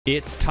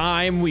It's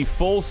time we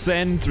full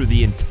send through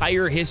the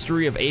entire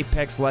history of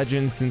Apex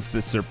Legends since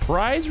the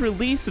surprise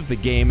release of the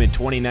game in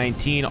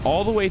 2019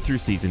 all the way through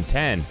Season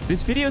 10.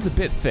 This video is a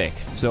bit thick,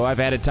 so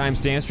I've added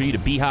timestamps for you to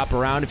b-hop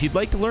around if you'd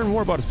like to learn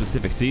more about a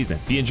specific season.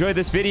 If you enjoyed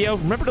this video,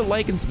 remember to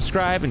like and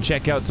subscribe and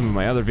check out some of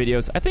my other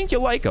videos. I think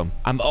you'll like them.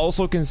 I'm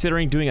also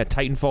considering doing a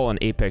Titanfall and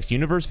Apex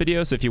Universe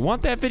video, so if you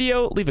want that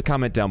video, leave a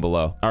comment down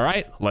below.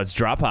 Alright, let's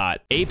drop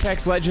hot.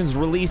 Apex Legends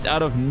released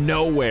out of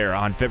nowhere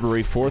on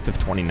February 4th of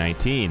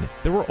 2019.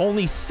 There were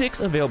only 6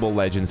 available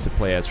legends to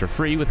play as for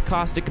free, with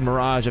Caustic and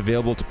Mirage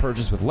available to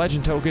purchase with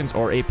legend tokens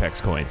or Apex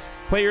coins.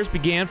 Players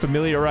began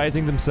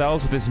familiarizing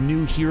themselves with this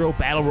new hero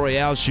battle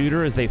royale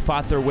shooter as they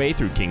fought their way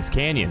through Kings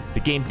Canyon.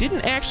 The game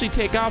didn't actually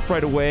take off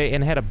right away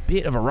and had a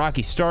bit of a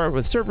rocky start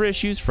with server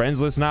issues,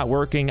 friends list not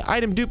working,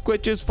 item dupe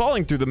glitches,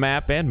 falling through the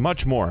map, and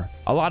much more.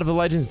 A lot of the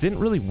legends didn't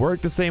really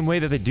work the same way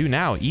that they do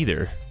now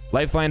either.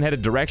 Lifeline had a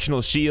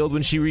directional shield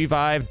when she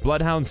revived,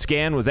 Bloodhound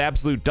Scan was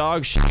absolute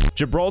dog shit,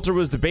 Gibraltar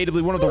was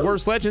debatably one of the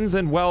worst legends,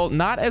 and well,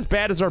 not as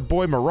bad as our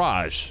boy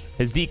Mirage.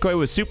 His decoy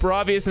was super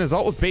obvious and his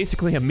ult was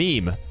basically a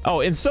meme.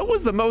 Oh, and so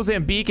was the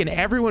Mozambique and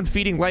everyone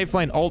feeding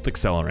Lifeline ult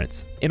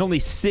accelerants. In only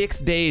 6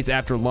 days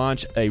after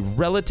launch, a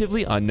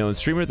relatively unknown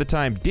streamer at the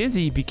time,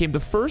 Dizzy, became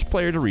the first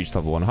player to reach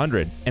level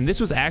 100. And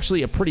this was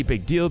actually a pretty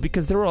big deal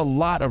because there were a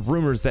lot of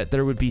rumors that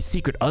there would be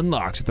secret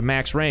unlocks at the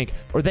max rank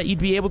or that you'd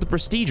be able to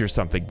prestige or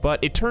something,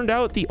 but it turned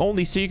out the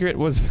only secret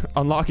was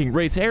unlocking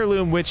Wraith's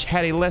Heirloom, which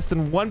had a less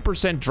than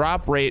 1%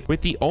 drop rate,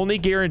 with the only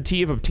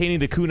guarantee of obtaining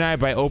the kunai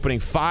by opening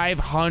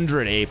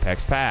 500 Apex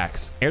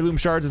packs. Heirloom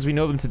shards as we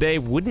know them today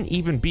wouldn't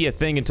even be a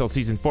thing until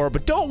Season 4,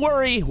 but don't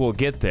worry, we'll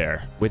get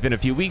there. Within a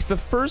few weeks, the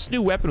first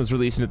new weapon was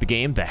released into the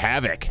game, the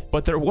Havoc.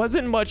 But there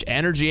wasn't much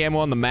energy ammo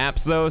on the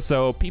maps though,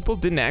 so people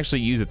didn't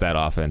actually use it that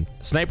often.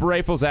 Sniper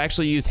rifles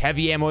actually used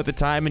heavy ammo at the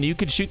time, and you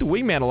could shoot the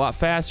wingman a lot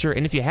faster,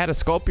 and if you had a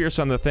skull pierce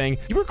on the thing,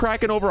 you were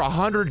cracking over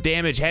 100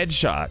 damage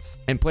headshots.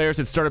 And players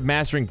had started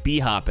mastering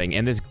b-hopping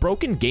and this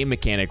broken game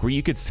mechanic where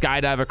you could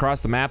skydive across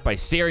the map by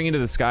staring into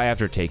the sky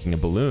after taking a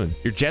balloon.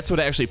 Your jets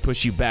would actually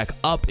push you back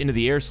up into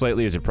the air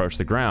slightly as you approach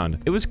the ground.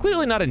 It was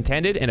clearly not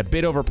intended and a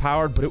bit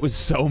overpowered, but it was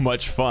so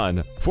much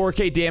fun.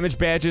 4K damage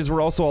badges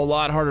were also a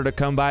lot harder to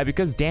come by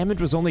because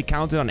damage was only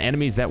counted on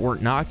enemies that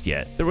weren't knocked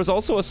yet. There was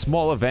also a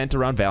small event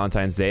around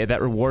Valentine's Day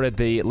that rewarded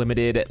the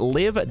limited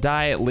Live,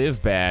 Die,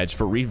 Live badge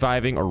for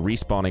reviving or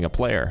respawning a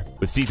player.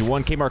 With Season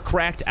 1 came our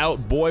cracked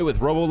out boy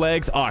with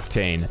robo-legs,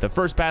 Octane, the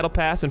first battle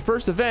pass and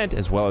first event,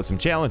 as well as some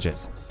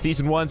challenges.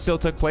 Season 1 still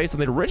took place on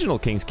the original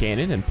Kings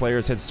Canyon, and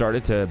players had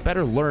started to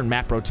better learn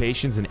map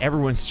rotations, and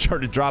everyone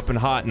started dropping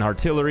hot in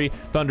Artillery,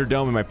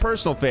 Thunderdome, and my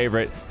personal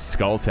favorite,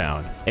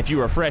 Skulltown. If you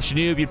were a fresh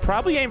noob, you'd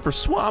probably aim for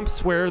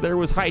swamps where there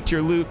was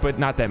high-tier loot but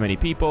not that many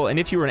people, and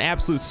if you were an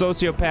absolute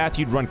sociopath,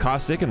 you'd run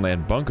Caustic and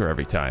land Bunker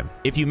every time.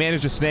 If you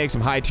managed to snag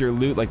some high-tier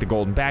loot like the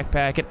Golden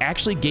Backpack, it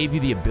actually gave you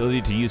the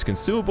ability to use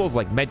consumables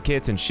like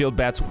medkits and shield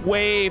bats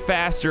way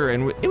faster,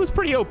 and it was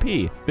pretty OP.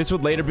 This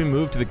would later be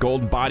moved to the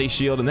Golden Body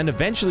Shield and then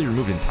eventually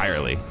removed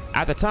entirely.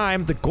 At the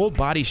time, the Gold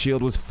Body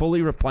Shield was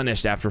fully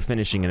replenished after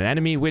finishing an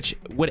enemy, which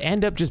would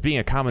end up just being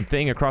a common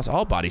thing across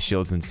all body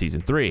shields in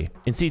Season 3.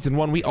 In Season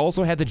 1, we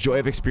also had the joy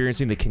of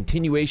experiencing the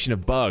continuation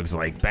of bugs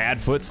like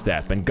bad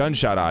footstep and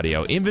gunshot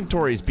audio,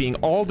 inventories being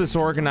all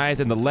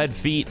disorganized, and the lead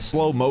feet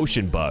slow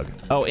motion bug.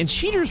 Oh, and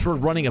cheaters were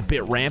running a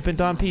bit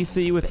rampant on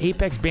PC, with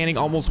Apex banning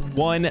almost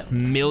 1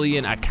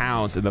 million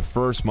accounts in the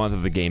first month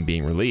of the game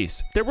being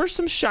released. There were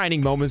some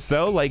shining moments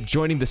though, like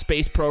joining the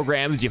space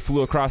program as you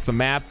flew across the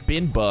map,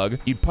 bin bug.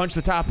 You'd punch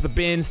the top of the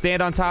bin,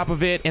 stand on top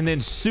of it, and then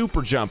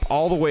super jump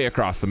all the way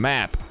across the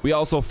map. We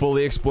also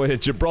fully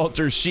exploited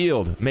Gibraltar's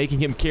shield, making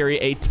him carry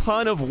a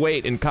ton of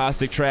weight in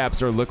caustic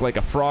traps or look like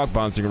a frog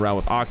bouncing around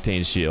with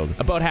Octane's shield.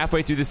 About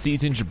halfway through the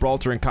season,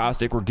 Gibraltar and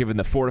Caustic were given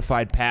the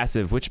fortified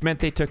passive, which meant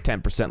they took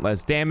 10%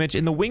 less damage,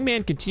 and the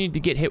wingman continued to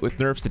get hit with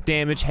nerfs to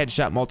damage,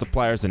 headshot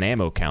multipliers, and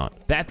ammo count.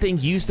 That thing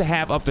used to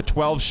have up to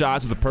 12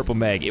 shots with a purple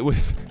mag. It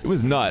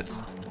was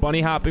nuts.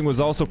 Bunny hopping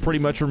was also pretty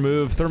much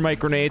removed. Thermite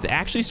grenades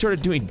actually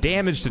started doing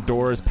damage to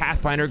doors.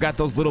 Pathfinder got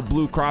those little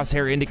blue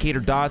crosshair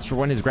indicator dots for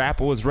when his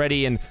grapple was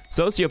ready, and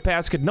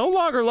sociopaths could no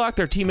longer lock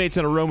their teammates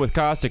in a room with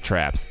caustic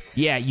traps.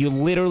 Yeah, you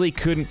literally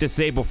couldn't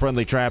disable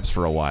friendly traps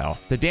for a while.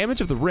 The damage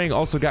of the ring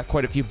also got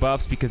quite a few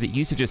buffs because it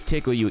used to just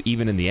tickle you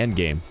even in the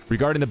endgame.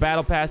 Regarding the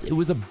battle pass, it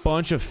was a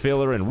bunch of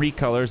filler and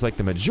recolors like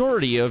the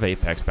majority of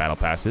Apex battle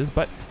passes,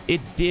 but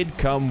it did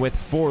come with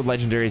 4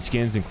 legendary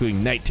skins,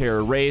 including Night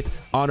Terror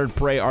Wraith, Honored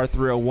Prey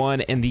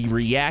R301, and the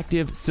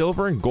reactive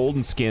silver and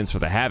golden skins for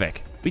the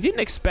Havoc. We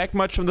didn't expect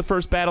much from the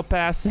first battle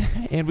pass,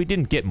 and we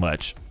didn't get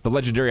much. The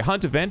legendary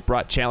hunt event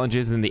brought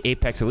challenges in the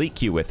Apex Elite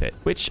queue with it,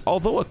 which,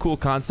 although a cool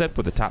concept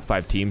where the top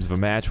 5 teams of a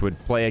match would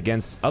play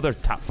against other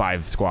top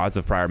 5 squads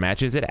of prior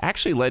matches, it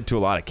actually led to a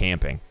lot of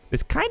camping.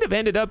 This kind of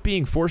ended up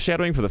being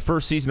foreshadowing for the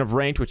first season of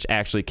Ranked, which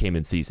actually came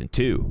in Season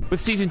 2. With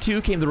Season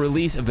 2 came the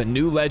release of the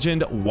new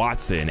legend,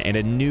 Wattson, and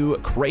a new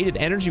crated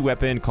energy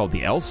weapon called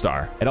the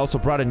L-Star. It also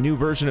brought a new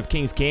version of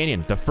Kings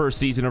Canyon, the first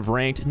season of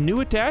Ranked,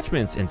 new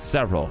attachments, and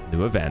several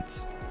new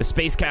events. The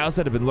space cows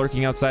that had been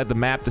lurking outside the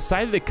map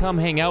decided to come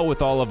hang out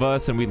with all of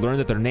us, and we learned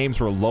that their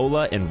names were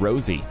Lola and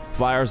Rosie.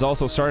 Flyers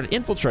also started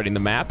infiltrating the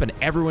map, and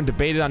everyone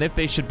debated on if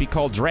they should be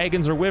called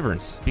dragons or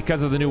wyverns.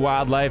 Because of the new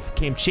wildlife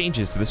came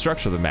changes to the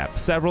structure of the map.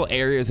 Several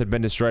areas had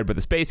been destroyed by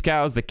the space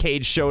cows, the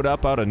cage showed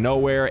up out of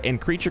nowhere, and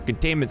creature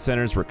containment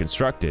centers were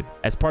constructed.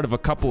 As part of a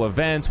couple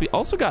events, we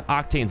also got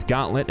Octane's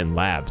Gauntlet and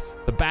Labs.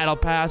 The Battle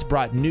Pass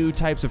brought new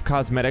types of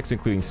cosmetics,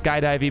 including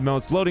skydive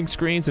emotes, loading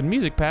screens, and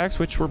music packs,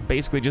 which were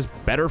basically just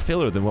better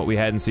filler than what we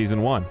had in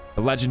Season 1.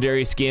 The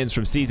legendary skins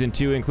from Season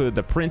 2 include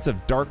the Prince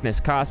of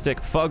Darkness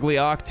Caustic, Fugly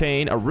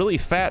Octane, a really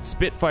fat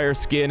Spitfire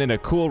skin, and a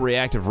cool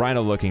reactive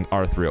Rhino-looking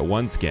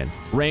R301 skin.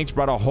 Ranked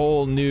brought a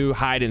whole new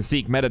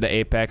hide-and-seek meta to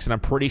Apex, and I'm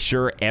pretty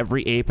sure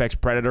every Apex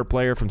Predator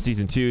player from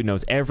Season 2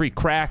 knows every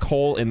crack,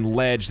 hole, and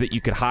ledge that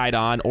you could hide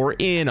on or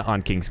in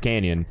on Kings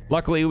Canyon.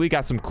 Luckily, we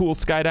got some cool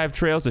skydive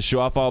trails to show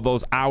off all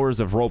those hours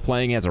of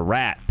role-playing as a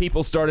rat.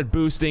 People started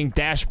boosting,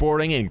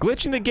 dashboarding, and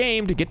glitching the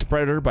game to get to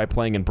Predator by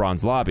playing in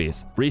bronze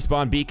lobbies.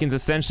 Respawn beacons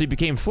essentially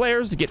became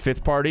flares to get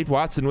fifth-partied,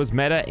 Wattson was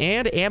meta,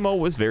 and ammo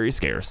was very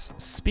scarce.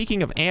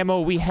 Speaking of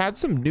ammo, we had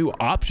some new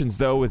options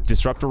though with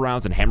disruptor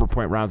rounds and hammer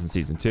point rounds in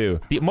Season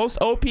 2. The most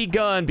OP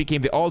gun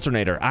became the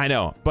alternator, I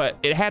know, but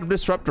it had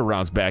disruptor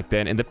rounds back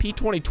then, and the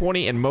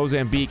P2020 and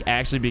Mozambique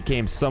actually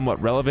became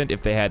somewhat relevant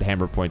if they had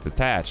hammer points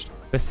attached.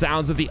 The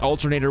sounds of the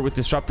alternator with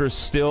disruptors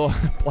still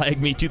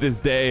plague me to this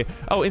day.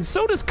 Oh, and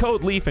so does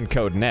Code Leaf and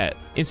Code Net.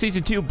 In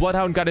Season 2,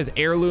 Bloodhound got his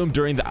heirloom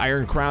during the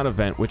Iron Crown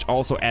event, which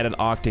also added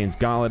Octane's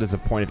Gauntlet as a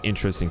point of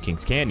interest in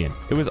Kings Canyon.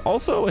 It was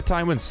also a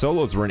time when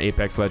solos were in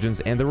Apex Legends,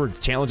 and there were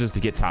challenges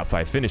to get top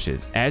 5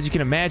 finishes. As you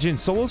can imagine,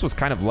 solos was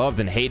kind of loved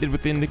and hated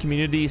within the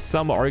community,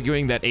 some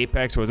arguing that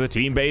Apex was a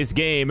team-based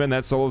game and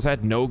that solos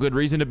had no good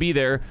reason to be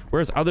there,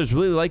 whereas others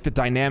really liked the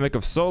dynamic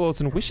of solos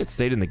and wish it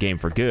stayed in the game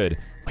for good,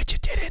 which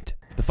it didn't.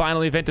 The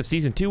final event of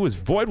Season 2 was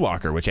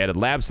Voidwalker, which added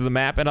labs to the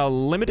map and a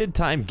limited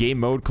time game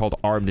mode called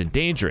Armed and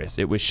Dangerous.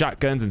 It was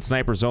shotguns and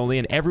snipers only,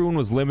 and everyone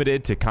was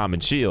limited to common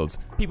shields.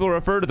 People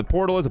refer to the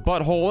portal as a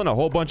butthole, and a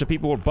whole bunch of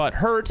people were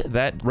butthurt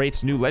that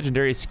Wraith's new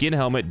legendary skin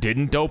helmet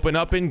didn't open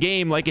up in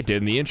game like it did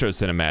in the intro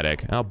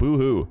cinematic. Oh,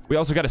 boo-hoo. We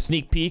also got a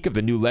sneak peek of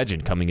the new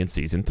legend coming in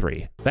Season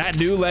 3. That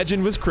new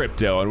legend was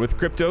Crypto, and with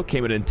Crypto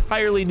came an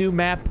entirely new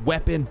map,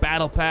 weapon,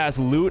 battle pass,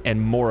 loot,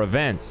 and more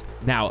events.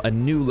 Now, a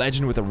new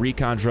legend with a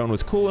recon drone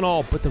was cool and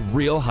all, but the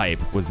real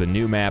hype was the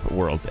new map,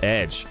 World's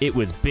Edge. It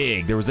was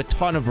big, there was a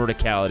ton of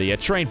verticality, a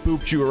train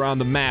booped you around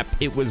the map,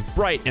 it was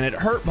bright, and it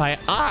hurt my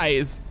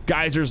eyes.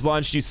 Geysers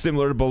launched you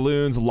similar to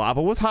balloons,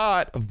 lava was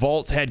hot,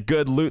 vaults had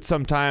good loot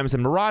sometimes,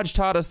 and Mirage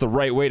taught us the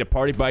right way to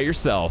party by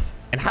yourself.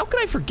 And how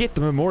could I forget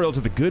the memorial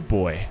to the good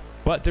boy?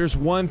 But there's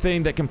one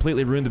thing that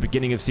completely ruined the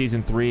beginning of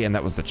Season 3, and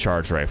that was the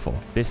charge rifle.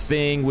 This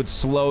thing would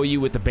slow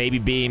you with the baby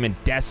beam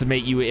and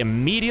decimate you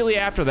immediately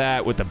after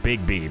that with the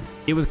big beam.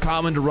 It was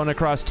common to run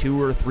across 2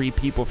 or 3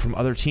 people from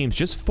other teams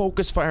just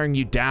focus firing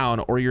you down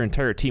or your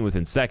entire team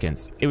within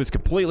seconds. It was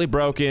completely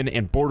broken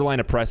and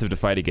borderline oppressive to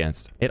fight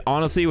against. It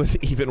honestly was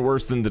even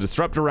worse than the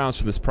disruptor rounds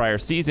from this prior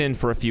season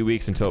for a few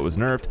weeks until it was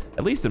nerfed,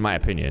 at least in my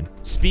opinion.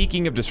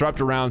 Speaking of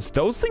disruptor rounds,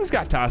 those things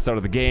got tossed out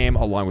of the game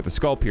along with the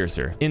skull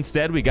piercer.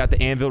 Instead, we got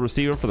the anvil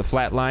receiver for the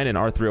flatline and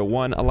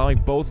R301, allowing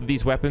both of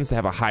these weapons to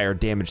have a higher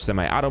damage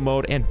semi-auto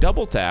mode, and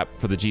double tap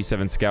for the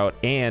G7 Scout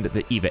and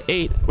the EVA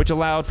 8, which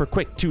allowed for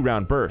quick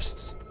 2-round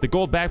bursts. The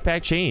gold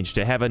backpack changed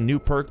to have a new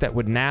perk that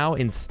would now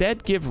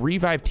instead give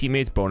revive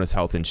teammates bonus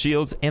health and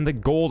shields, and the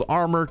gold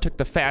armor took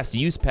the fast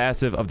use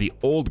passive of the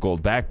old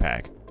gold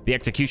backpack. The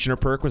Executioner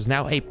perk was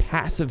now a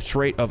passive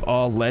trait of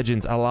all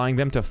legends, allowing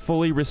them to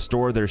fully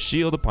restore their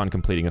shield upon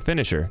completing a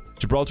finisher.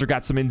 Gibraltar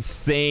got some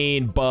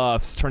insane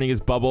buffs, turning his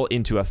bubble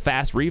into a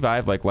fast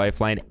revive like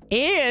Lifeline,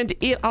 and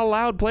it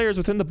allowed players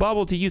within the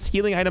bubble to use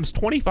healing items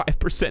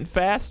 25%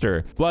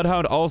 faster.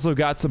 Bloodhound also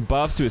got some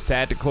buffs to his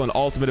tactical and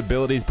ultimate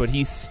abilities, but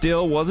he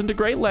still wasn't a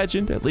great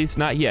legend, at least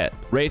not yet.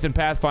 Wraith and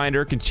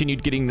Pathfinder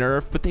continued getting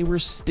nerfed, but they were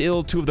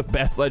still 2 of the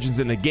best legends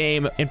in the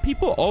game, and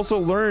people also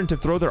learned to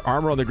throw their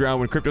armor on the ground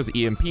when Crypto's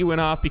EMP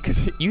went off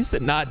because it used to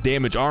not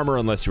damage armor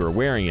unless you were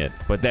wearing it.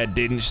 But that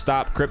didn't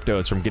stop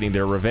Cryptos from getting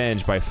their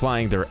revenge by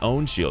flying their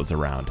own shields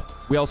around.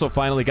 We also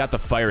finally got the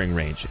firing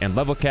range, and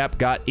level cap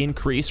got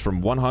increased from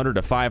 100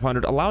 to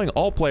 500, allowing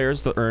all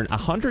players to earn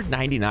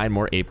 199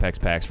 more Apex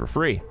packs for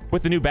free.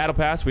 With the new Battle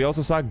Pass, we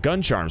also saw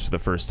gun charms for the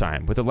first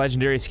time, with the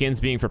legendary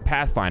skins being for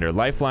Pathfinder,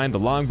 Lifeline, the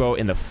Longbow,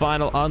 and the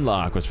final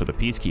unlock was for the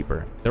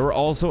Peacekeeper. There were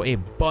also a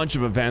bunch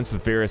of events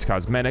with various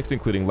cosmetics,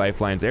 including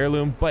Lifeline's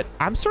heirloom, but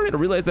I'm starting to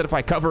realize that if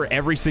I cover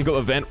every single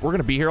event, we're going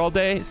to be here all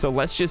day, so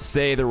let's just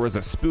say there was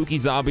a spooky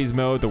zombies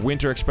mode, the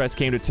Winter Express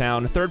came to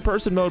town,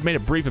 third-person mode made a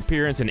brief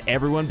appearance, and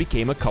everyone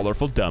became a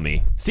colorful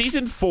dummy.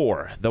 Season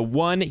 4, the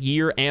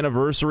 1-year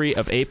anniversary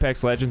of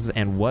Apex Legends,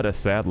 and what a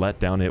sad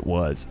letdown it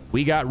was.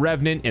 We got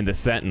Revenant and the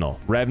Sentinel.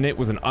 Revenant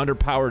was an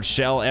underpowered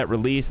shell at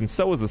release, and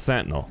so was the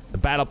Sentinel. The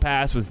Battle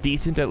Pass was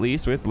decent at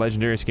least, with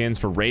legendary skins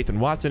for Wraith and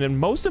Wattson, and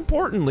most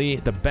importantly,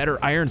 the better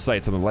iron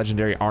sights on the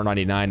legendary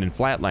R99 and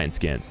Flatline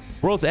skins.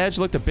 World's Edge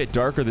looked a bit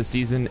darker this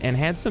season and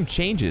had some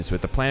changes,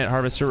 with the Planet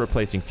Harvester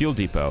replacing Fuel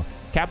Depot.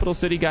 Capital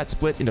City got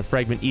split into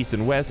Fragment East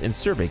and West, and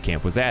Survey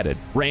Camp was added.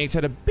 Ranked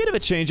had a bit of a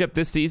change up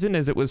this season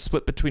as it was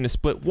split between a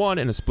Split 1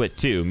 and a Split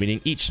 2,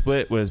 meaning each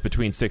split was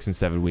between 6 and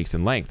 7 weeks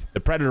in length. The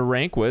Predator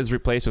rank was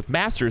replaced with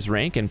Masters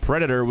rank, and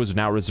Predator was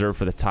now reserved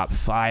for the top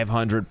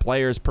 500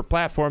 players per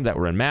platform that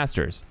were in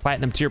Masters.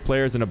 Platinum tier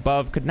players and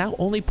above could now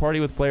only party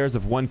with players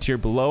of one tier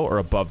below or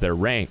above their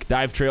rank.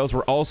 Dive trails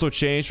were also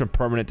changed from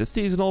permanent to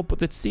seasonal, but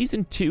the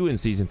Season 2 and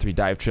Season 3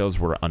 dive trails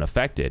were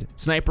unaffected.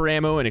 Sniper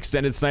ammo and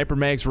extended sniper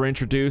mags were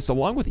introduced,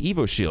 along with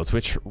Evo shields,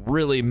 which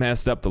really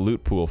messed up the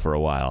loot pool for a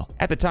while.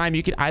 At the time,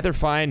 you could either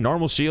find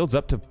normal shields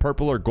up to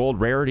purple or gold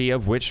rarity,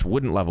 of which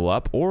wouldn't level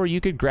up, or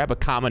you could grab a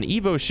common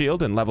Evo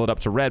shield and level it up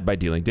to red by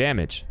dealing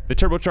damage. The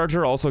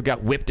turbocharger also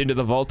got whipped into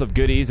the vault of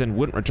goodies and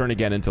wouldn't return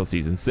again until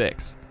Season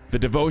 6. The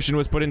Devotion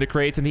was put into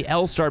crates, and the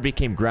L-Star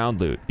became ground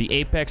loot. The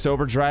Apex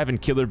Overdrive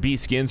and Killer Bee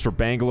skins for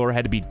Bangalore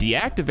had to be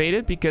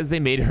deactivated because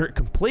they made her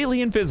completely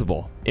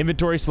invisible.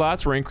 Inventory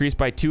slots were increased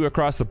by 2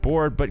 across the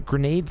board, but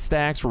grenade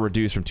stacks were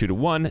reduced from 2 to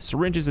 1,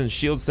 syringes and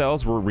shield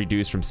cells were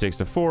reduced from 6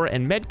 to 4,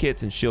 and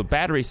medkits and shield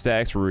battery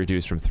stacks were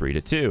reduced from 3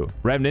 to 2.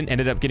 Revenant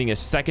ended up getting a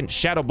second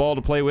Shadow Ball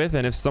to play with,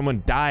 and if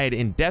someone died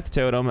in Death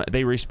Totem,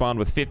 they respawned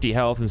with 50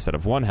 health instead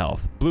of 1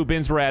 health. Blue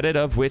bins were added,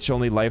 of which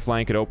only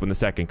Lifeline could open the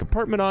second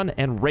compartment on,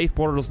 and Wraith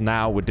portals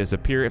now would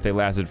disappear if they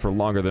lasted for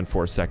longer than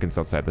 4 seconds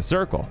outside the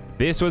circle.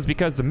 This was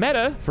because the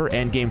meta for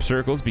endgame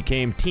circles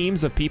became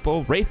teams of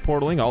people Wraith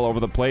portaling all over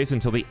the place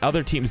until the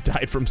other teams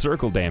died from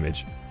circle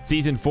damage.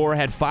 Season 4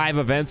 had 5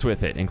 events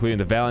with it, including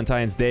the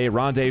Valentine's Day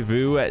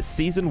Rendezvous,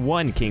 Season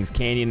 1 Kings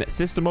Canyon,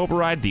 System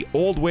Override, the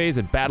Old Ways,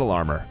 and Battle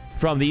Armor.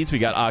 From these, we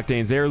got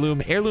Octane's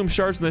Heirloom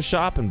shards in the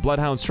shop, and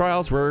Bloodhound's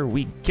Trials, where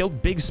we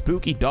killed big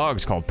spooky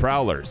dogs called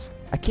Prowlers.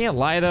 I can't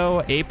lie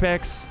though,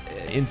 Apex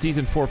in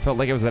Season 4 felt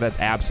like it was at its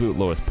absolute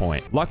lowest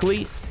point.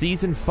 Luckily,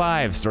 Season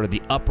 5 started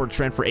the upward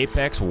trend for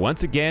Apex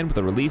once again with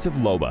the release of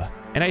Loba.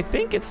 And I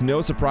think it's no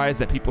surprise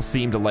that people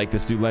seem to like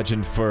this new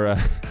legend for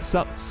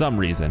some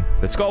reason.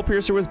 The Skull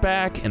Piercer was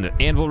back, and the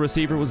Anvil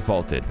Receiver was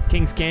vaulted.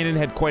 Kings Canyon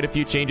had quite a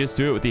few changes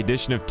to it with the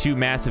addition of 2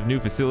 massive new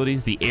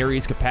facilities, the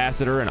Ares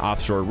Capacitor and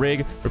Offshore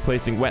Rig,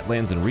 replacing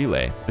Wetlands and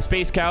Relay. The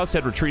Space Cows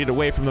had retreated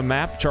away from the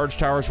map, charge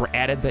towers were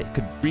added that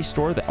could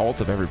restore the ult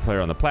of every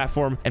player on the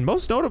platform, and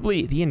most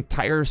notably, the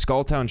entire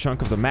Skulltown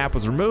chunk of the map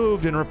was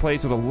removed and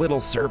replaced with a little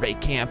survey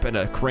camp and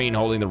a crane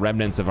holding the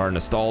remnants of our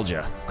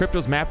nostalgia.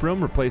 Crypto's map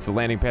room replaced the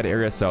landing pad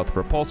area south of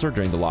Repulsor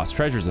during the Lost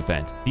Treasures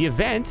event. The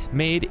event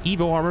made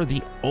Evo armor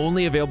the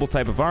only available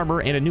type of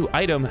armor, and a new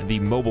item, the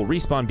mobile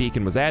respawn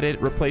beacon, was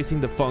added, replacing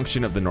the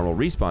function of the normal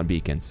respawn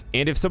beacons.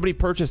 And if somebody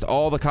purchased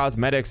all the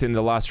cosmetics in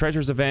the Lost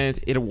Treasures event,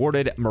 it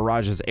awarded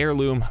Mirage's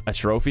Heirloom a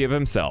trophy of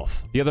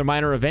himself. The other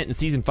minor event in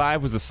Season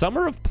 5 was the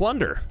Summer of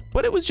Plunder,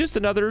 but it was just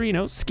another,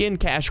 skin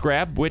cash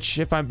grab, which,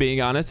 if I'm being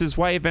honest, is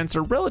why events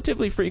are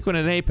relatively frequent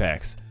in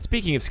Apex.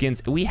 Speaking of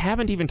skins, we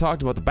haven't even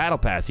talked about the Battle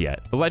Pass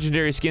yet. The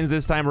legendary skins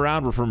this time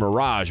around were for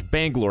Mirage,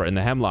 Bangalore, and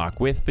the Hemlock,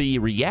 with the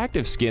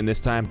reactive skin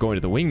this time going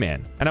to the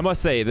Wingman. And I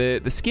must say,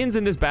 the skins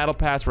in this Battle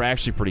Pass were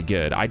actually pretty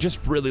good. I just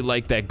really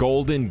like that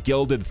golden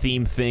gilded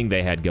theme thing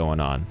they had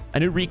going on. A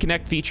new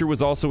reconnect feature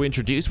was also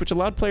introduced, which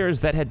allowed players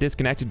that had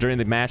disconnected during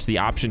the match the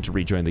option to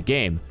rejoin the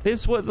game.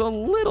 This was a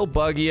little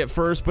buggy at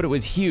first, but it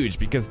was huge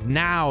because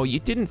now you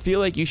didn't feel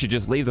like you should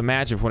just leave the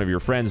match if one of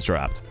your friends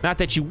dropped. Not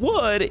that you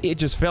would, it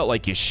just felt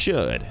like you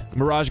should.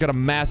 Mirage got a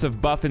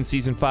massive buff in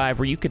Season 5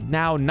 where you could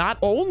now not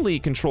only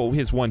control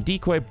his one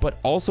decoy, but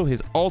also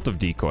his ult of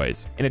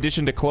decoys. In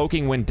addition to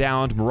cloaking when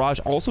downed, Mirage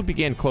also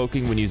began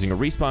cloaking when using a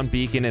respawn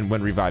beacon, and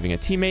when reviving a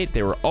teammate,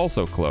 they were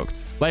also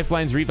cloaked.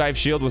 Lifeline's revive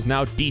shield was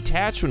now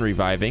detached when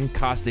reviving,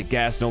 caustic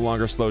gas no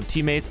longer slowed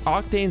teammates,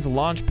 Octane's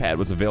launch pad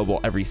was available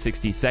every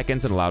 60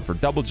 seconds and allowed for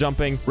double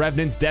jumping,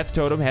 Revenant's death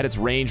totem had its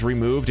range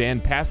removed,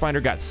 and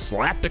Pathfinder got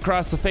slapped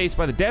across the face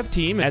by the dev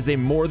team as they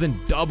more than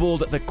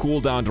doubled the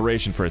cooldown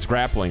duration for its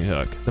grappling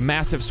hook. The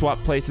massive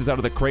swap places out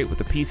of the crate with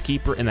the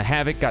Peacekeeper, and the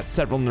Havoc got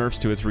several nerfs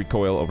to its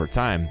recoil over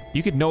time.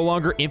 You could no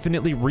longer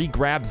infinitely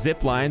re-grab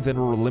zip lines and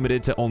were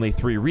limited to only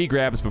 3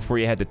 re-grabs before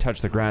you had to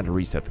touch the ground to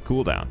reset the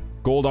cooldown.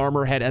 Gold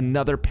Armor had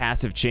another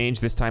passive change,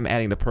 this time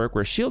adding the perk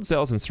where shield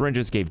cells and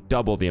syringes gave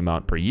double the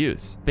amount per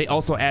use. They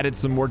also added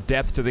some more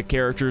depth to the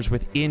characters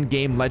with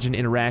in-game legend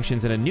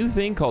interactions and a new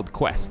thing called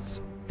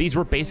quests. These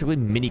were basically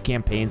mini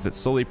campaigns that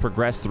slowly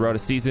progressed throughout a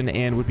season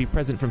and would be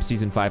present from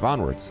Season 5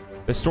 onwards.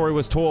 The story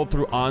was told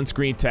through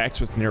on-screen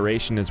text with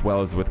narration as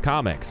well as with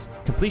comics.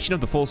 Completion of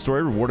the full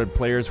story rewarded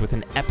players with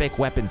an epic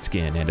weapon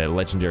skin and a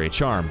legendary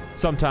charm.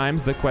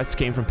 Sometimes the quests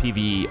came from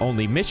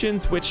PvE-only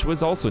missions, which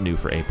was also new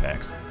for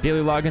Apex.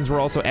 Daily logins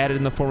were also added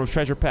in the form of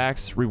treasure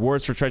packs.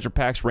 Rewards for treasure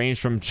packs ranged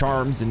from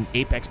charms and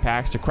Apex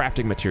packs to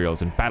crafting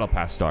materials and Battle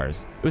Pass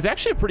stars. It was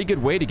actually a pretty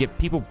good way to get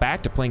people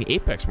back to playing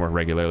Apex more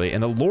regularly,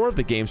 and the lore of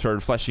the game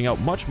started fleshing out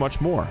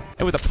much more.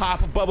 And with a pop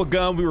of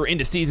bubblegum, we were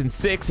into Season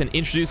 6 and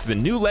introduced the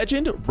new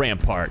legend,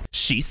 Rampart.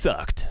 She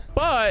sucked.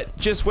 But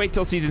just wait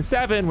till Season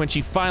 7 when she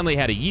finally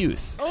had a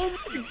use. Oh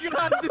my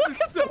god, this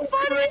is so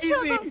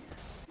crazy.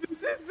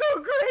 This is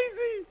so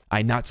crazy.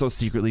 I not so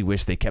secretly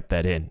wish they kept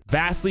that in.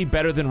 Vastly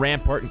better than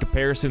Rampart in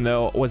comparison,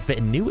 though, was the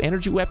new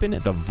energy weapon,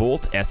 the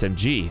Volt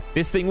SMG.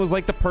 This thing was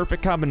like the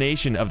perfect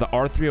combination of the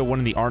R301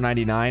 and the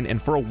R99,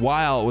 and for a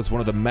while it was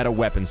one of the meta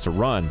weapons to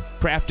run.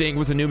 Crafting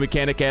was a new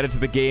mechanic added to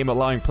the game,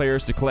 allowing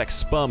players to collect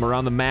spum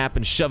around the map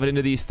and shove it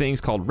into these things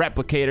called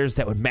replicators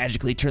that would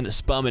magically turn the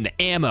spum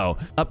into ammo,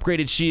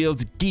 upgraded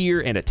shields,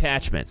 gear, and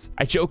attachments.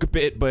 I joke a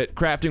bit, but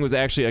crafting was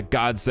actually a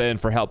godsend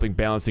for helping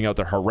balancing out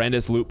the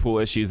horrendous loot pool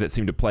issues that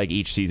seem to plague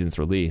each season's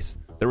release.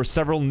 There were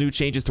several new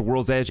changes to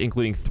World's Edge,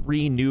 including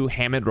 3 new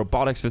Hammond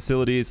robotics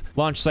facilities.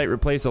 Launch site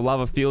replaced a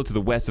lava field to the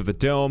west of the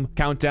dome.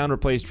 Countdown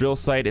replaced drill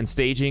site, and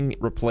staging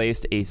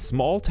replaced a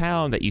small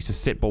town that used to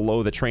sit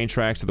below the train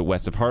tracks to the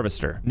west of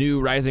Harvester. New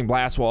rising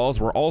blast walls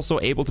were also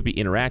able to be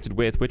interacted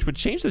with, which would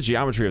change the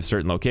geometry of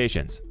certain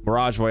locations.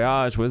 Mirage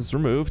Voyage was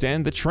removed,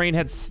 and the train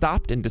had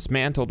stopped and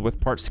dismantled with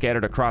parts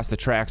scattered across the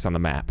tracks on the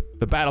map.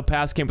 The Battle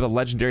Pass came with a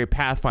legendary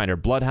Pathfinder,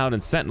 Bloodhound,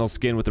 and Sentinel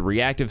skin, with a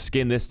reactive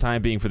skin this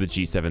time being for the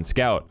G7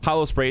 Scout.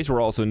 Hollow sprays were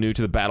also new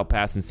to the Battle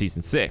Pass in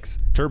Season 6.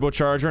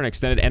 Turbocharger and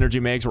extended energy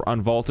mags were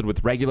unvaulted,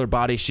 with regular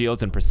body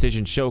shields and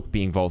precision choke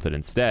being vaulted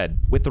instead.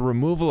 With the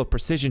removal of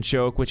precision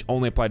choke, which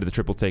only applied to the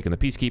triple take and the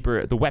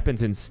Peacekeeper, the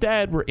weapons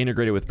instead were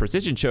integrated with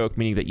precision choke,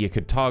 meaning that you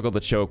could toggle the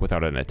choke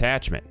without an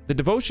attachment. The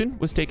Devotion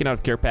was taken out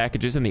of care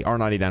packages and the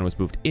R99 was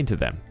moved into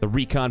them. The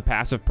Recon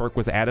passive perk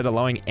was added,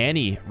 allowing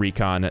any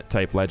Recon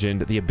type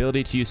legend the ability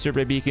to use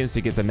survey beacons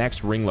to get the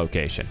next ring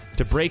location.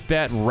 To break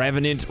that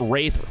Revenant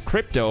Wraith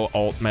crypto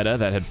alt meta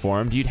that had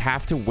formed, you'd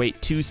have to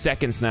wait 2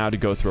 seconds now to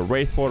go through a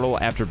Wraith portal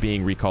after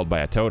being recalled by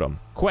a totem.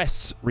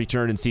 Quests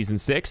returned in Season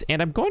 6,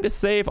 and I'm going to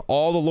save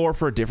all the lore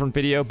for a different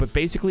video, but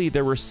basically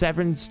there were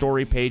 7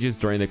 story pages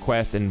during the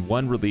quest and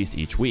 1 released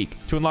each week.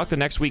 To unlock the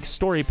next week's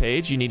story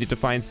page, you needed to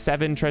find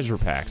 7 treasure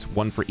packs,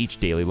 1 for each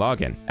daily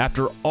login.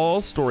 After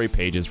all story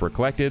pages were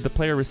collected, the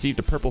player received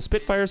a purple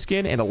Spitfire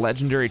skin and a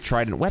legendary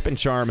Trident weapon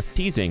charm,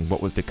 teasing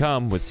what was to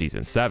come with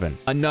Season 7.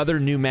 Another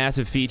new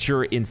massive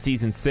feature in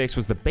Season 6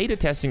 was the beta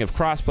testing of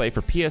crossplay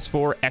for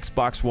PS4,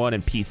 Xbox One,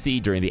 and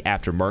PC during the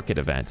aftermarket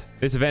event.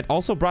 This event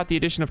also brought the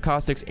addition of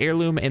Caustic's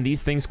Heirloom and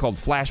these things called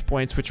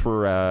flashpoints, which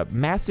were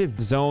massive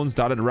zones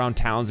dotted around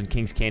towns in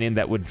Kings Canyon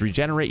that would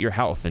regenerate your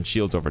health and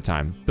shields over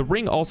time. The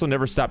ring also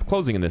never stopped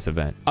closing in this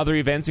event. Other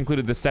events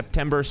included the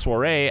September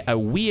Soiree, a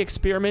Wii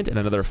experiment, and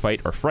another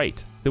Fight or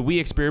Fright. The Wii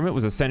experiment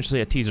was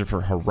essentially a teaser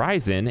for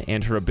Horizon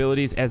and her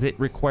abilities, as it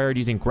required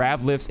using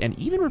grav lifts and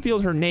even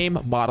revealed her name,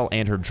 model,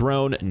 and her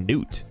drone,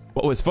 Newt.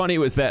 What was funny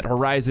was that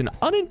Horizon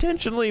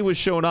unintentionally was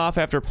shown off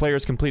after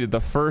players completed the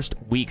first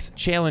week's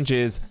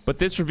challenges, but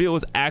this reveal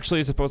was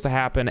actually supposed to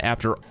happen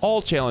after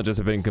all challenges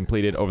have been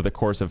completed over the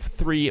course of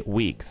 3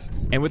 weeks.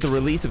 And with the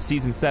release of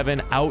Season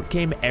 7, out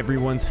came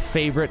everyone's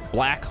favorite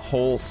black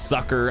hole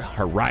sucker,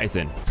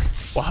 Horizon.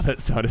 Wow, that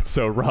sounded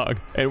so wrong.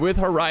 And with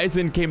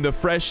Horizon came the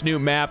fresh new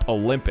map,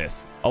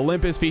 Olympus.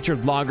 Olympus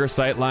featured longer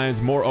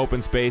sightlines, more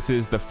open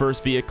spaces, the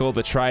first vehicle,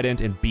 the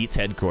Trident, and Beats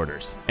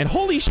headquarters. And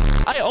holy sh**,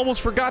 I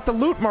almost forgot the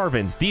Loot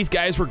Marvins. These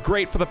guys were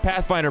great for the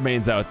Pathfinder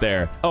mains out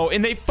there. Oh,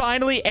 and they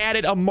finally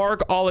added a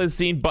Mark All As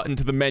Seen button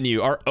to the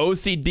menu. Our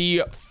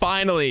OCD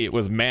finally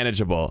was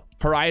manageable.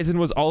 Horizon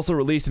was also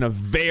released in a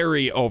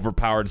very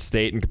overpowered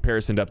state in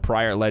comparison to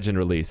prior Legend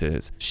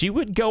releases. She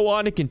would go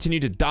on to continue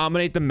to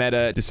dominate the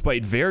meta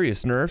despite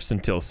various nerfs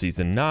until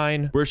Season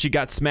 9, where she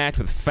got smacked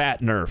with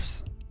fat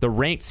nerfs. The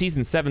ranked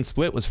Season 7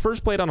 split was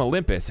first played on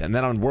Olympus and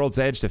then on World's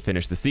Edge to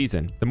finish the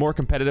season. The more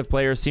competitive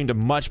players seemed to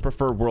much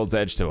prefer World's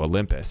Edge to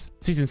Olympus.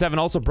 Season 7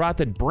 also brought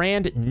the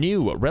brand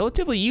new,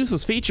 relatively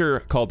useless feature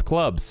called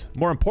Clubs.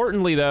 More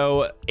importantly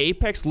though,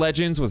 Apex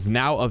Legends was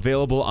now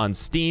available on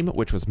Steam,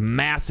 which was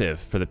massive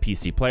for the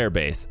PC player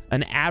base.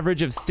 An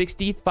average of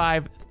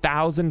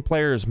 65,000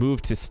 players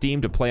moved to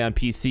Steam to play on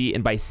PC,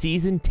 and by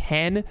Season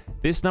 10,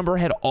 this number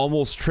had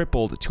almost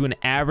tripled to an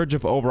average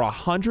of over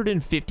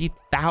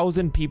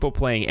 150,000 people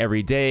playing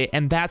every day,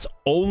 and that's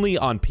only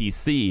on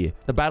PC.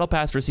 The Battle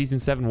Pass for Season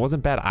 7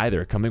 wasn't bad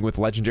either, coming with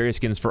legendary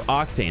skins for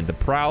Octane, the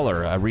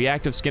Prowler, a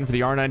reactive skin for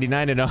the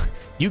R99, and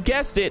you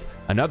guessed it,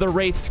 another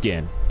Wraith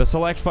skin. The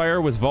Select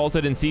Fire was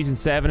vaulted in Season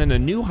 7, and a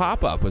new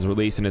hop-up was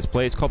released in its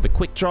place called the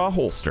Quick Draw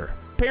Holster.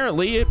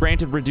 Apparently, it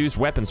granted reduced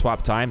weapon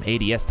swap time,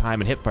 ADS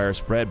time, and hipfire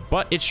spread,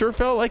 but it sure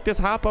felt like this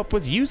hop-up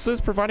was useless,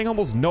 providing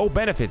almost no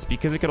benefits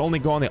because it could only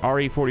go on the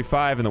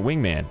RE45 and the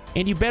Wingman.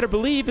 And you better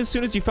believe as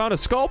soon as you found a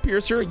Skull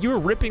Piercer, you were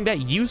ripping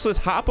that useless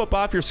hop-up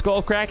off your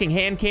skull-cracking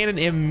hand cannon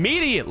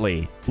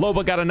immediately.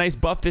 Loba got a nice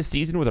buff this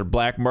season with her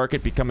black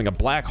market becoming a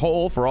black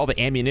hole for all the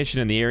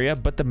ammunition in the area,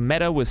 but the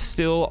meta was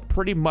still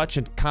pretty much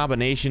a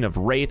combination of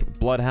Wraith,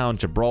 Bloodhound,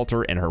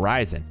 Gibraltar, and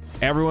Horizon.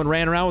 Everyone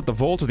ran around with the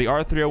Volt or the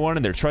R301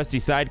 and their trusty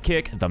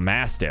sidekick, the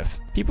Mastiff.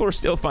 People are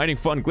still finding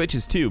fun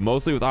glitches too,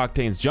 mostly with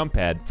Octane's jump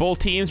pad. Full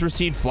teams were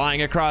seen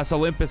flying across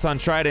Olympus on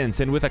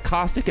Tridents, and with a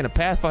Caustic and a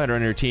Pathfinder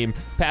on your team,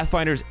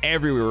 Pathfinders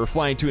everywhere were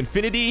flying to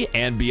infinity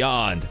and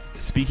beyond.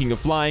 Speaking of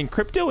flying,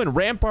 Crypto and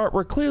Rampart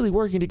were clearly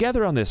working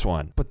together on this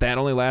one, but that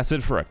only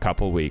lasted for a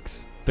couple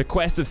weeks. The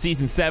quest of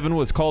Season 7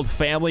 was called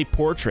Family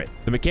Portrait.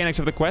 The mechanics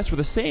of the quest were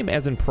the same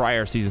as in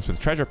prior seasons with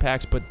treasure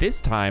packs, but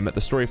this time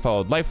the story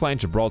followed Lifeline,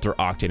 Gibraltar,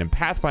 Octane, and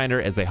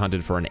Pathfinder as they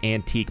hunted for an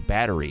antique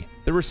battery.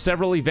 There were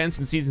several events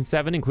in Season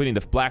 7, including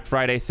the Black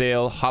Friday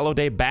sale,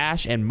 Holiday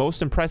Bash, and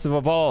most impressive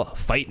of all,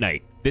 Fight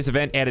Night. This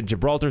event added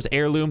Gibraltar's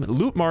Heirloom,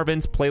 Loot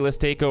Marvin's playlist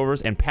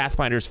takeovers, and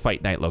Pathfinder's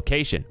Fight Night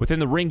location. Within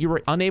the ring, you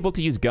were unable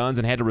to use guns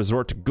and had to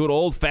resort to good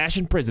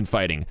old-fashioned prison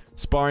fighting,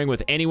 sparring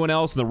with anyone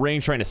else in the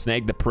ring trying to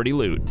snag the pretty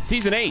loot.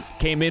 Season 8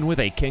 came in with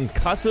a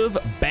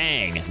concussive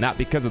bang, not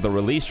because of the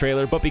release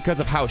trailer, but because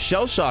of how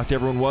shell-shocked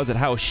everyone was at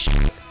how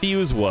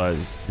Fuse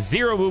was.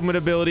 0 movement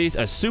abilities,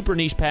 a super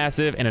niche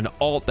passive, and an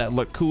ult that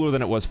looked cooler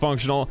than it was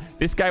functional.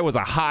 This guy was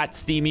a hot,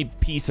 steamy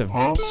piece of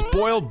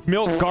spoiled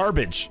milk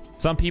garbage.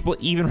 Some people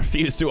even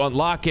refused to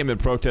unlock him in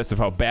protest of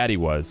how bad he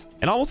was.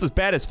 And almost as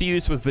bad as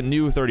Fuse was the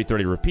new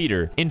 3030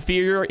 repeater.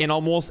 Inferior in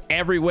almost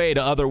every way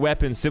to other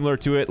weapons similar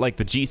to it, like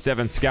the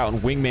G7 Scout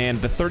and Wingman,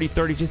 the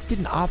 3030 just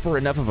didn't offer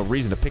enough of a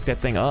reason to pick that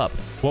thing up.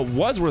 What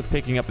was worth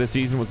picking up this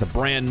season was the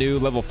brand new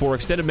level 4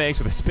 extended mags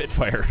with a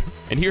Spitfire.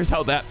 And here's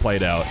how that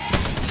played out.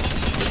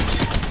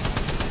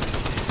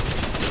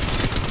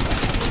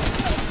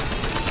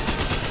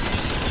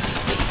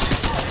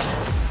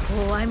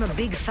 Oh, I'm a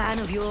big fan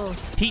of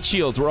yours. Heat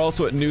shields were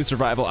also a new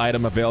survival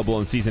item available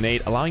in Season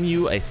 8, allowing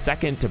you a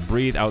second to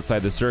breathe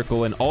outside the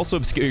circle and also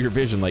obscure your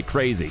vision like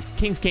crazy.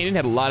 Kings Canyon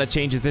had a lot of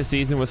changes this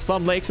season, with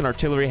Slum Lakes and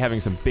Artillery having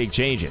some big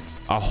changes.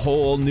 A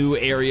whole new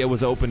area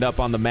was opened up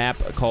on the map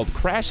called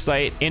Crash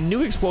Site, and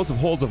new explosive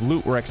holds of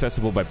loot were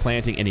accessible by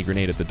planting any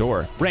grenade at the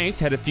door. Ranked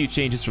had a few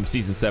changes from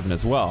Season 7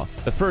 as well.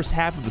 The first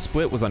half of the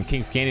split was on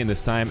Kings Canyon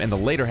this time, and the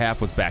later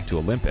half was back to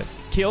Olympus.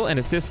 Kill and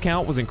assist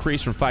count was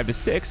increased from 5 to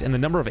 6, and the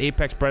number of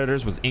Apex Predators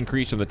was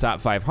increased from the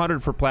top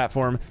 500 for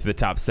platform to the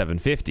top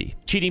 750.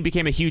 Cheating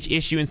became a huge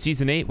issue in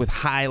Season 8, with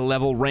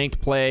high-level ranked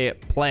play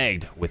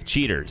plagued with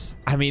cheaters.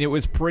 I mean, it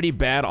was pretty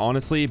bad,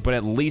 honestly, but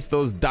at least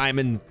those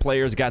diamond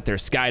players got their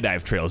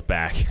skydive trails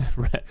back.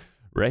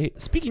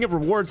 Right? Speaking of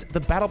rewards, the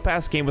Battle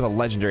Pass came with a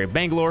legendary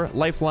Bangalore,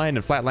 Lifeline,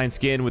 and Flatline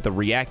skin, with the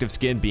reactive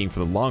skin being for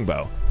the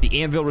longbow.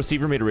 The Anvil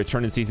Receiver made a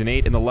return in Season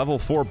 8, and the level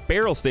 4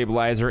 Barrel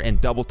Stabilizer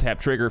and Double Tap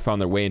Trigger found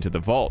their way into the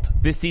vault.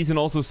 This season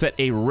also set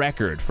a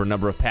record for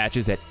number of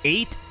patches at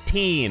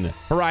 18.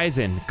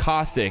 Horizon,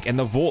 Caustic, and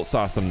the Volt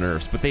saw some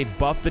nerfs, but they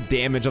buffed the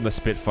damage on the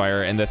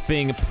Spitfire, and the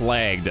thing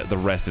plagued the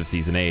rest of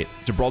Season 8.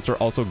 Gibraltar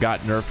also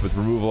got nerfed with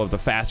removal of the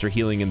faster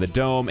healing in the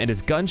dome, and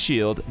his gun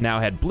shield now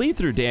had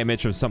bleed-through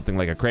damage from something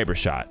like a Kraber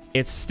shot.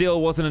 It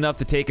still wasn't enough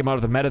to take him out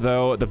of the meta,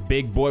 though. The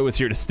big boy was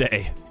here to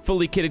stay.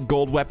 Fully kitted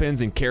gold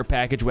weapons and care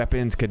package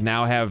weapons could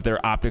now have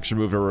their optics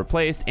removed or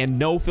replaced, and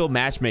no-fill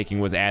matchmaking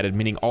was added,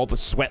 meaning all the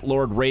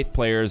Sweatlord Wraith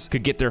players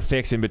could get their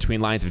fix in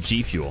between lines of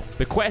G Fuel.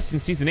 The quest in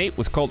Season 8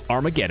 was called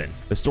Armageddon.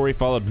 The story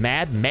followed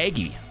Mad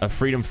Maggie, a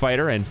freedom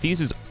fighter and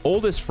Fuse's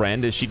oldest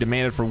friend, as she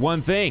demanded for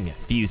one thing: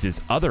 Fuse's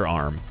other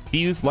arm.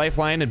 Fuse,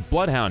 Lifeline, and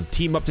Bloodhound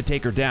team up to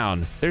take her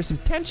down. There's some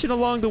tension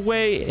along the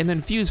way, and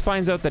then Fuse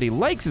finds out that he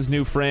likes his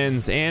new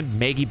friends, and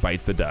Maggie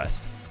bites the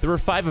dust. There were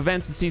 5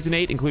 events in Season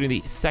 8, including the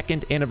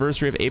 2nd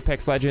anniversary of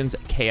Apex Legends,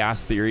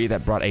 Chaos Theory,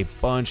 that brought a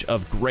bunch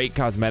of great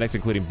cosmetics,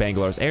 including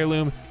Bangalore's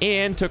Heirloom,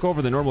 and took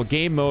over the normal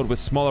game mode with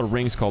smaller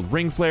rings called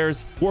Ring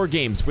Flares. War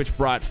Games, which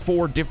brought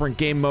 4 different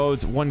game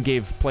modes. One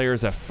gave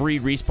players a free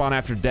respawn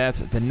after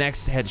death, the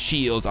next had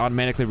shields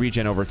automatically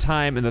regen over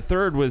time, and the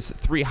third was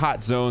 3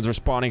 hot zones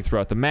respawning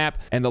throughout the map,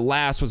 and the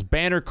last was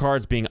banner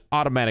cards being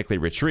automatically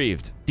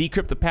retrieved.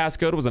 Decrypt the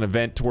Passcode was an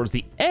event towards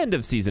the end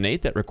of Season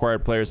 8 that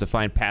required players to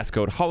find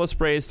passcode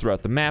holosprays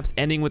throughout the maps,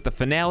 ending with the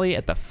finale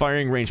at the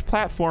firing range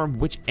platform,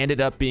 which ended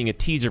up being a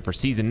teaser for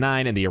Season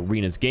 9 and the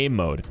Arenas game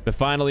mode. The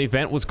final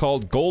event was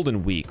called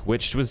Golden Week,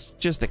 which was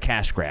just a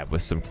cash grab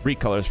with some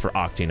recolors for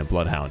Octane and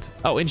Bloodhound.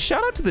 Oh, and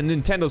shout out to the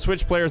Nintendo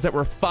Switch players that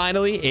were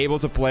finally able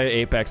to play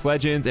Apex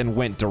Legends and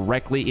went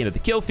directly into the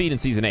kill feed in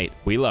Season 8.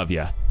 We love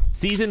ya.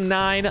 Season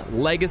 9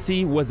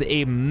 Legacy was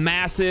a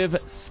massive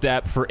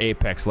step for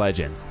Apex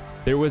Legends.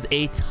 There was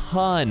a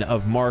ton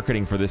of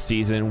marketing for this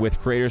season, with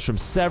creators from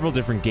several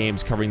different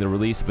games covering the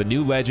release of the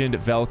new Legend,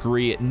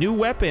 Valkyrie, new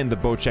weapon, the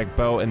Bocek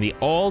Bow, and the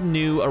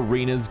all-new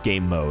Arenas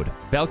game mode.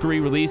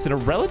 Valkyrie released in a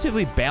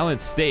relatively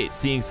balanced state,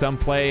 seeing some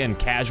play in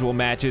casual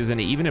matches and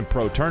even in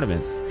pro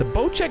tournaments. The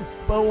Bocek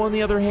Bow, on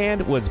the other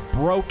hand, was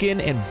broken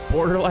and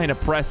borderline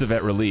oppressive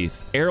at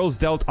release. Arrows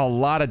dealt a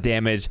lot of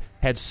damage,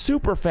 had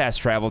super fast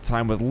travel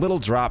time with little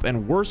drop,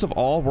 and worst of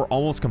all, were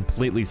almost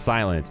completely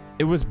silent.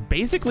 It was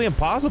basically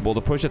impossible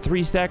to push a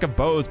 3-stack of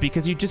bows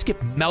because you just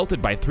get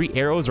melted by 3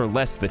 arrows or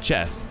less to the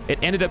chest. It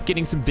ended up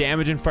getting some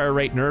damage and fire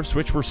rate nerfs,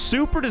 which were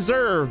super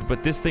deserved,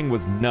 but this thing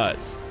was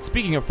nuts.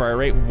 Speaking of fire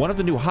rate, one of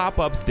the new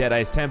hop-ups,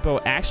 Deadeye's Tempo,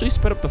 actually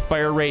sped up the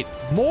fire rate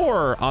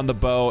more on the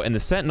bow and the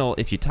Sentinel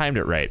if you timed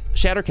it right.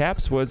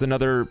 Shattercaps was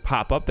another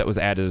hop-up that was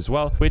added as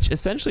well, which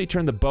essentially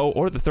turned the bow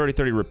or the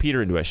 30-30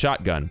 repeater into a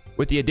shotgun.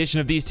 With the addition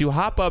of these 2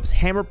 hop-ups,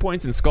 Hammer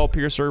Points and Skull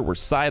Piercer were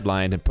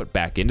sidelined and put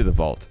back into the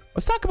vault.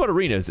 Let's talk about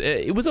arenas.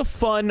 It was a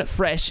fun,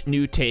 fresh,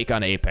 new take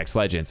on Apex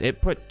Legends. It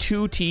put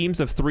 2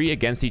 teams of 3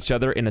 against each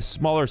other in a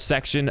smaller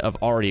section of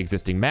already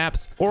existing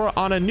maps, or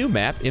on a new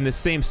map in the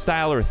same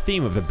style or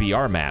theme of the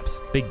BR maps.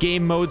 The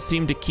game mode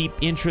seemed to keep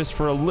interest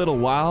for a little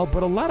while,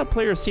 but a lot of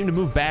players seemed to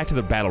move back to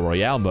the Battle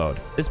Royale mode.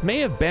 This may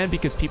have been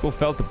because people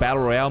felt the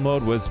Battle Royale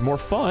mode was more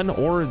fun,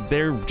 or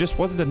there just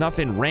wasn't enough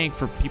in rank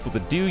for people to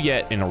do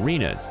yet in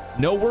arenas.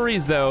 No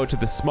worries though to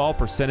the small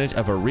percentage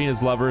of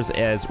arenas lovers,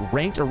 as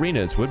ranked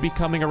arenas would be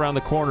coming around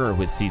the corner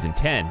with Season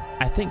 10.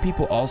 I think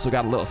people also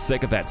got a little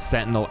sick of that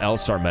Sentinel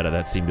L-Star meta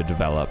that seemed to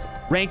develop.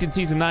 Ranked in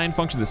Season 9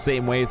 functioned the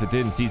same way as it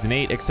did in Season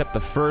 8, except the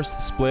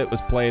first split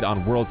was played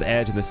on World's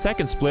Edge and the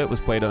second split was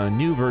played on a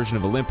new version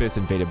of Olympus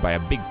invaded by a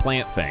big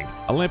plant thing.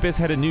 Olympus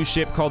had a new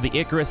ship called the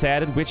Icarus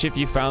added, which if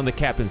you found the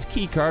captain's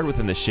keycard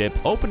within the ship,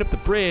 opened up the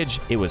bridge,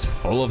 it was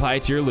full of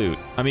high-tier loot.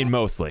 I mean,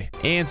 mostly.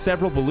 And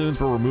several balloons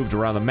were removed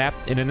around the map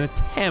in an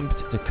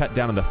attempt to cut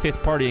down on the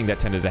fifth partying that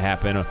tended to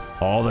happen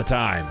all the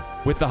time.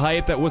 With the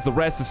hype that was the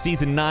rest of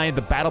Season 9,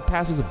 the Battle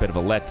Pass was a bit of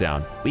a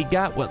letdown. We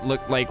got what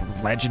looked like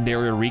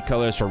legendary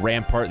recolors for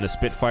Rampart and the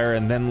Spitfire,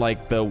 and then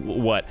like the,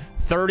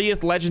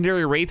 30th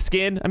legendary Wraith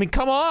skin? I mean,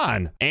 come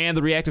on! And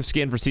the reactive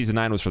skin for Season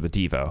 9 was for the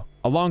Devo.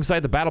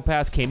 Alongside the Battle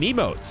Pass came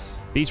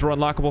emotes. These were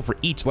unlockable for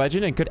each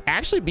legend and could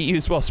actually be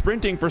used while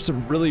sprinting for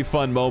some really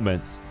fun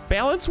moments.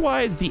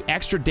 Balance-wise, the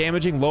extra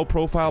damaging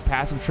low-profile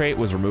passive trait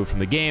was removed from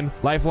the game.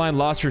 Lifeline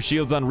lost her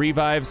shields on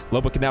revives.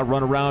 Loba can now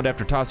run around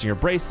after tossing her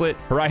bracelet.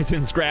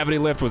 Horizon's gravity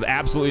lift was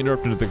absolutely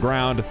nerfed into the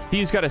ground.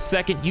 Fuse got a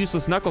second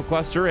useless knuckle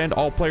cluster, and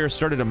all players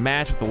started a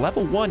match with a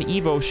level 1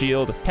 Evo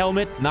shield,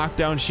 helmet,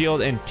 knockdown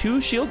shield, and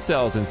 2 shield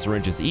cells and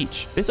syringes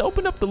each. This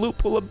opened up the loot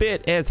pool a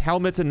bit, as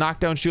helmets and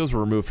knockdown shields were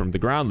removed from the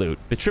ground loot.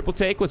 The triple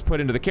take was put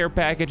into the care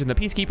package, and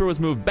the Peacekeeper was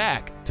moved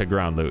back to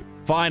ground loot.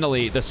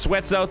 Finally, the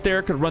sweats out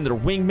there could run their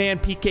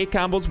wingman PK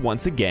combos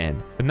once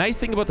again. The nice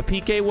thing about the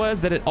PK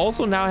was that it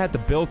also now had the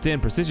built-in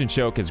precision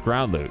choke as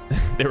ground loot.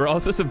 There were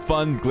also some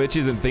fun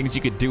glitches and things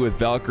you could do with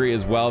Valkyrie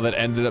as well that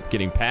ended up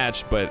getting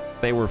patched,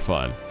 but they were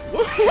fun.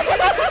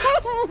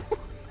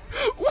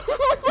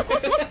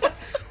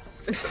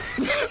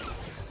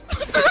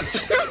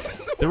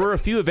 There were a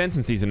few events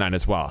in Season 9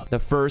 as well. The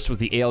first was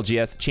the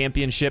ALGS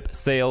Championship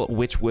sale,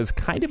 which was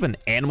kind of an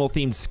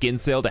animal-themed skin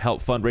sale to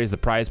help fundraise the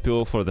prize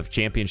pool for the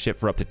championship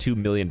for up to $2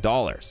 million.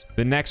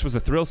 The next was the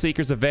Thrill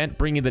Seekers event,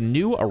 bringing the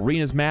new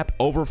Arenas map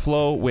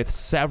Overflow with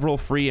several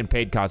free and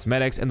paid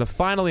cosmetics, and the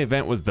final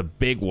event was the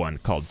big one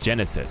called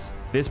Genesis.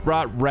 This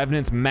brought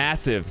Revenant's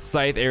massive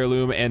Scythe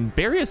heirloom and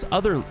various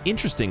other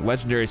interesting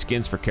legendary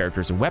skins for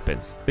characters and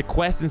weapons. The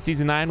quest in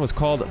Season 9 was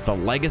called The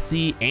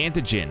Legacy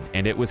Antigen,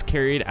 and it was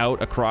carried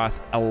out across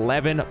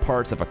 11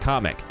 parts of a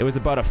comic. It was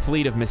about a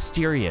fleet of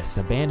mysterious,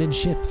 abandoned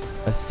ships,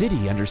 a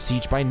city under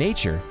siege by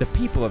nature, the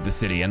people of the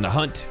city, and the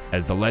hunt,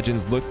 as the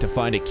legends looked to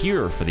find a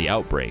cure for the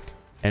outbreak.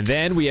 And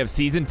then we have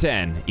Season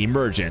 10,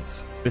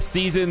 Emergence. The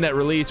season that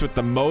released with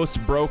the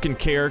most broken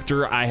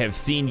character I have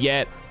seen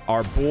yet,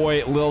 our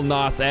boy Lil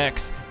Nas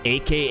X,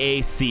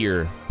 aka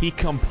Seer. He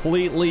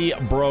completely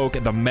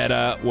broke the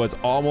meta, was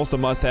almost a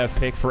must-have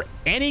pick for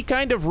any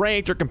kind of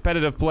ranked or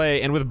competitive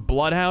play, and with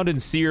Bloodhound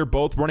and Seer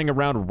both running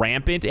around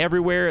rampant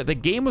everywhere, the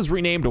game was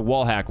renamed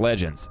Wallhack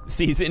Legends.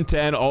 Season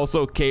 10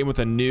 also came with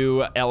a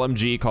new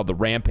LMG called the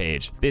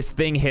Rampage. This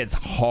thing hits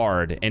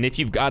hard, and if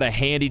you've got a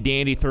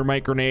handy-dandy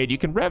thermite grenade, you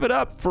can rev it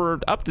up for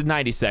up to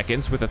 90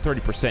 seconds with a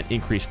 30%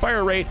 increased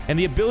fire rate and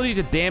the ability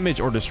to damage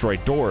or destroy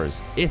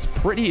doors. It's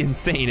pretty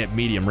insane at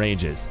medium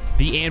ranges.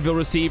 The Anvil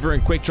Receiver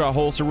and Quick Draw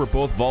Holster were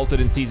both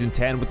vaulted in Season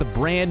 10, with the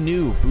brand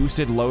new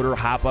boosted loader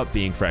hop-up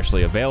being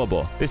freshly available.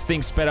 This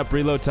thing sped up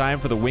reload time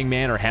for the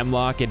Wingman or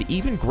Hemlock and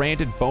even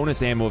granted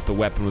bonus ammo if the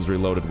weapon was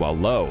reloaded while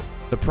low.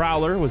 The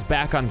Prowler was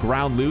back on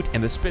ground loot,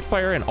 and the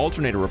Spitfire and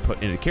Alternator were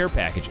put into care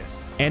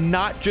packages. And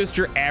not just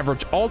your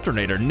average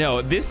Alternator,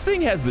 no, this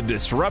thing has the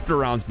Disruptor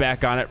rounds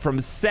back on it from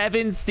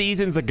 7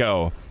 seasons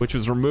ago, which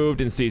was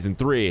removed in Season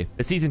 3.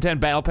 The Season 10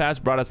 Battle Pass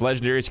brought us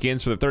legendary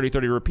skins for the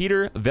 3030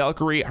 Repeater,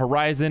 Valkyrie,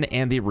 Horizon,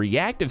 and the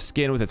reactive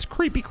skin with its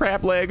creepy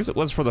crab legs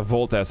was for the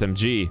Volt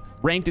SMG.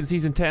 Ranked in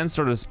Season 10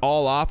 started us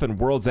all off in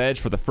World's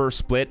Edge for the first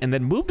split, and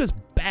then moved us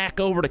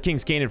back over to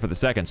King's Canyon for the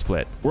second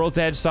split. World's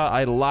Edge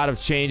saw a lot of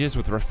changes,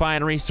 with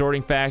Refinery,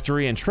 Sorting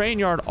Factory, and Train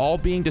Yard all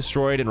being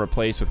destroyed and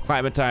replaced with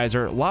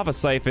Climatizer, Lava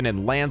Siphon,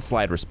 and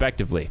Landslide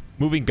respectively.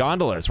 Moving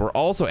gondolas were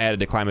also added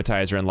to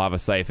Climatizer and Lava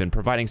Siphon,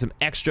 providing some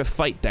extra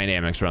fight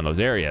dynamics around those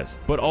areas.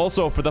 But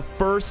also, for the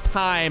first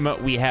time,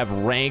 we have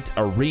ranked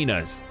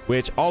arenas,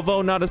 which,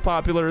 although not as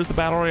popular as the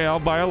Battle Royale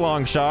by a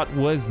long shot,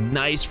 was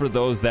nice for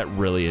those that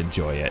really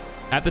enjoy it.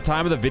 At the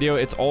time of the video,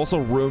 it's also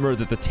rumored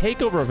that the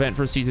takeover event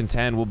for Season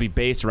 10 will be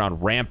based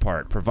around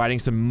Rampart, providing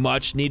some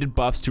much needed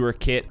buffs to her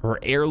kit, her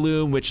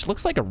heirloom, which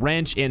looks like a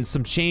wrench, and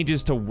some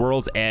changes to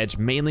World's Edge,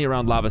 mainly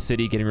around Lava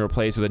City getting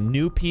replaced with a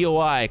new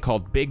POI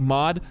called Big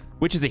Mod.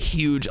 which is a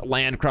huge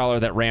land crawler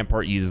that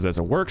Rampart uses as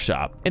a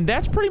workshop. And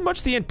that's pretty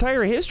much the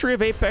entire history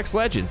of Apex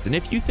Legends. And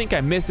if you think I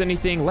missed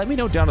anything, let me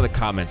know down in the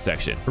comments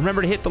section.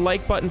 Remember to hit the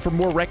like button for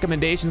more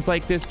recommendations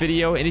like this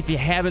video. And if you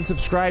haven't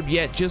subscribed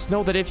yet, just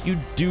know that if you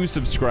do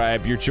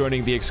subscribe, you're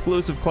joining the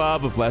exclusive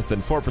club of less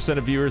than 4%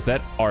 of viewers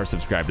that are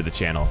subscribed to the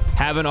channel.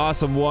 Have an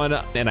awesome one,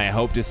 and I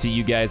hope to see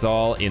you guys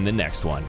all in the next one.